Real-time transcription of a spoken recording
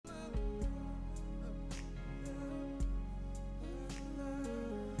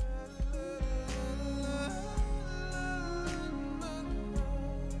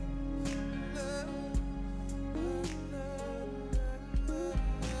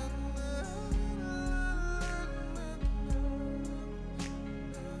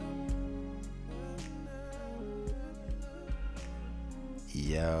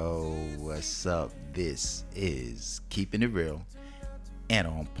Yo, what's up? This is Keeping It Real and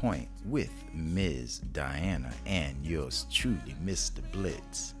On Point with Ms. Diana and yours truly, Mr.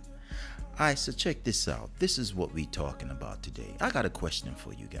 Blitz. Alright, so check this out. This is what we talking about today. I got a question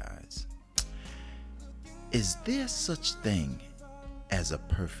for you guys. Is there such thing as a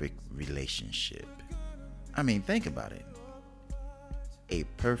perfect relationship? I mean, think about it. A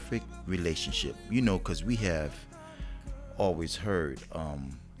perfect relationship. Because we have always heard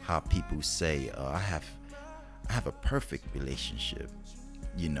how people say, I have a perfect relationship,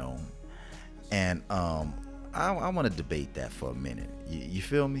 and I want to debate that for a minute. You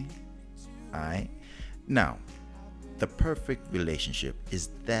feel me? All right. Now, the perfect relationship, is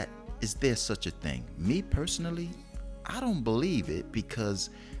there such a thing? Me personally, I don't believe it because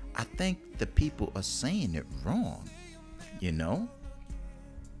I think the people are saying it wrong,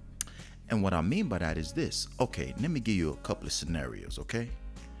 And what I mean by that is this. Okay, let me give you a couple of scenarios, okay?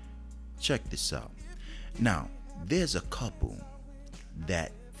 Check this out. Now, there's a couple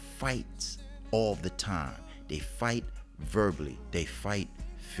that fights all the time. They fight verbally. They fight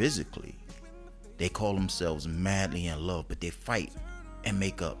physically. They call themselves madly in love, but they fight and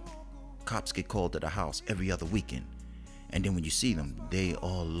make up. Cops get called to the house every other weekend. And then when you see them, they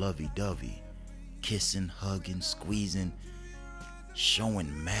all lovey-dovey, kissing, hugging, squeezing,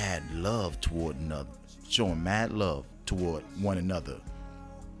 showing mad love toward one another.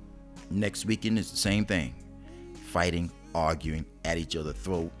 Next weekend is the same thing. Fighting, arguing, at each other's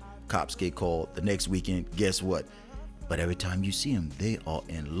throat. Cops get called the next weekend. Guess what? But every time you see them, they are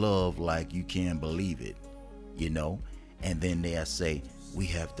in love like you can't believe it. And then they'll say, we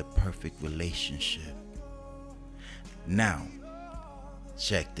have the perfect relationship. Now,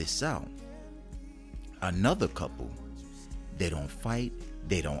 check this out. Another couple, they don't fight,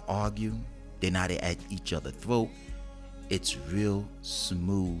 they don't argue, they're not at each other's throat. It's real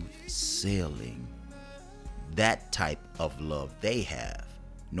smooth sailing. That type of love they have.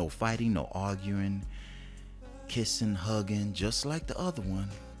 No fighting, no arguing, kissing, hugging, just like the other one,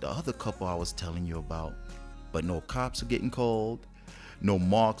 the other couple I was telling you about. But no cops are getting called, no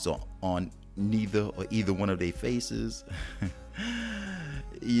marks are on neither or either one of their faces.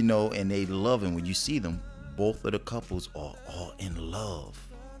 And they loving when you see them. Both of the couples are all in love.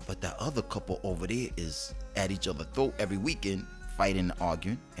 But that other couple over there is at each other's throat every weekend, fighting and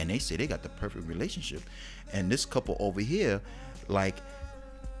arguing. And they say they got the perfect relationship. And this couple over here, I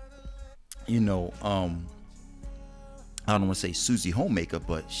don't want to say Susie Homemaker,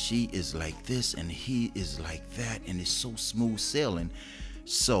 but she is like this and he is like that. And it's so smooth sailing.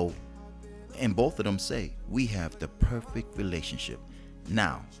 So, and both of them say, we have the perfect relationship.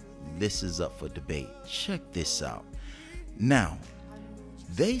 Now, this is up for debate. Check this out. Now,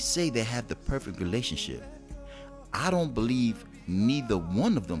 they say they have the perfect relationship. I don't believe neither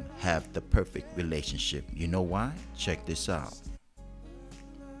one of them have the perfect relationship. You know why? Check this out.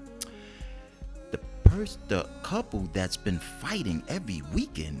 The couple that's been fighting every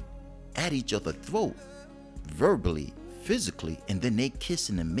weekend at each other's throat, verbally, physically, and then they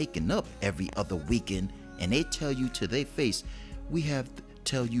kissing and making up every other weekend, and they tell you to their face, they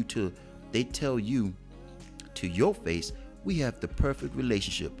tell you to your face, we have the perfect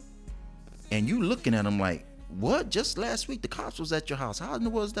relationship. And you looking at them like, what? Just last week the cops was at your house. How in the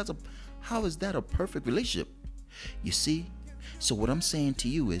world how is that a perfect relationship? You see? So what I'm saying to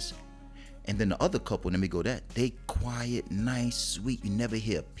you is, and then the other couple, let me go that, they quiet, nice, sweet, you never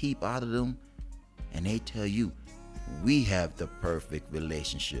hear a peep out of them, and they tell you, we have the perfect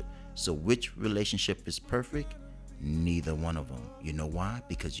relationship. So which relationship is perfect? Neither one of them. You know why?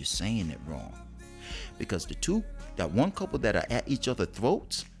 Because you're saying it wrong. Because that one couple that are at each other's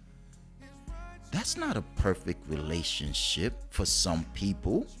throats, that's not a perfect relationship for some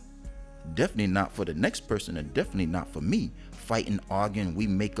people. Definitely not for the next person, and definitely not for me. Fighting, arguing, we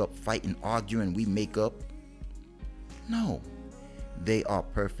make up. Fighting, arguing, we make up. No. They are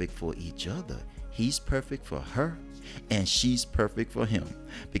perfect for each other. He's perfect for her, and she's perfect for him,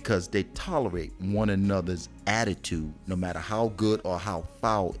 because they tolerate one another's attitude, no matter how good or how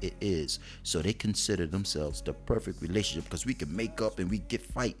foul it is. So they consider themselves the perfect relationship, because we can make up and we can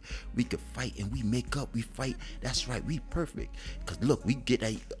fight and we make up, we fight. That's right, we perfect, because look, we get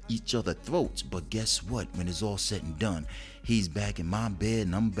at each other's throats. But guess what? When it's all said and done, he's back in my bed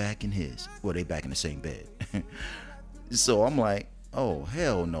and I'm back in his. Well, they back in the same bed. So I'm like, oh,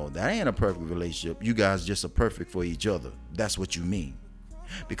 hell no, that ain't a perfect relationship. You guys just are perfect for each other. That's what you mean.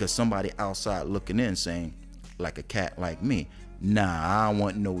 Because somebody outside looking in saying, like a cat like me, nah, I don't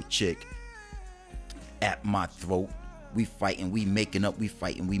want no chick at my throat. We fighting, we making up, we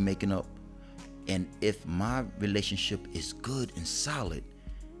fighting, we making up. And if my relationship is good and solid,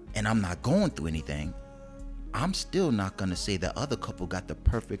 and I'm not going through anything, I'm still not gonna say that other couple got the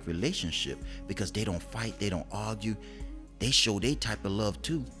perfect relationship, because they don't fight, they don't argue, they show their type of love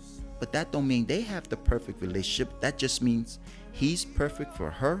too. But that don't mean they have the perfect relationship. That just means he's perfect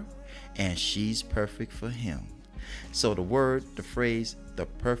for her and she's perfect for him. So the phrase, the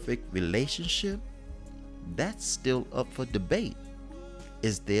perfect relationship, that's still up for debate.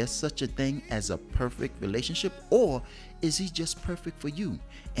 Is there such a thing as a perfect relationship, or is he just perfect for you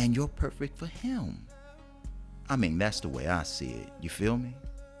and you're perfect for him? I mean, that's the way I see it. You feel me?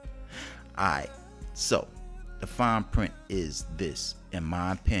 Alright, so the fine print is this, in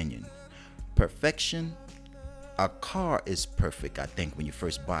my opinion. Perfection. A car is perfect, I think, when you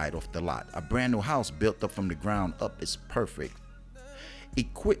first buy it off the lot. A brand new house built up from the ground up is perfect.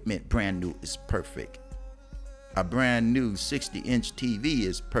 Equipment brand new is perfect. A brand new 60-inch TV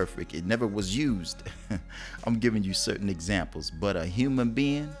is perfect. It never was used. I'm giving you certain examples, but a human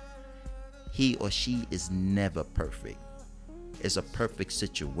being, he or she is never perfect. It's a perfect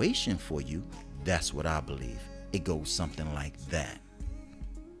situation for you. That's what I believe. It goes something like that.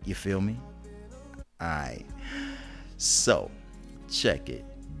 You feel me? Alright. So, check it.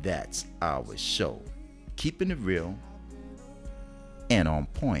 That's our show. Keeping it real and on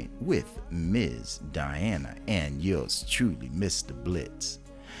point with Ms. Diana and yours truly, Mr. Blitz.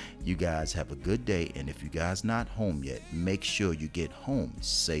 You guys have a good day, and if you guys not home yet, make sure you get home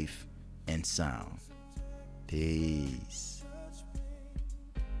safe and sound. Peace.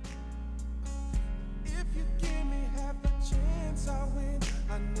 If you give me half a chance, I'll win.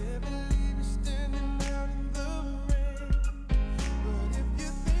 I never leave you standing out in the rain. But if you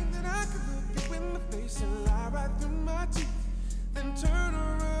think that I could look you in the face and lie right through my teeth,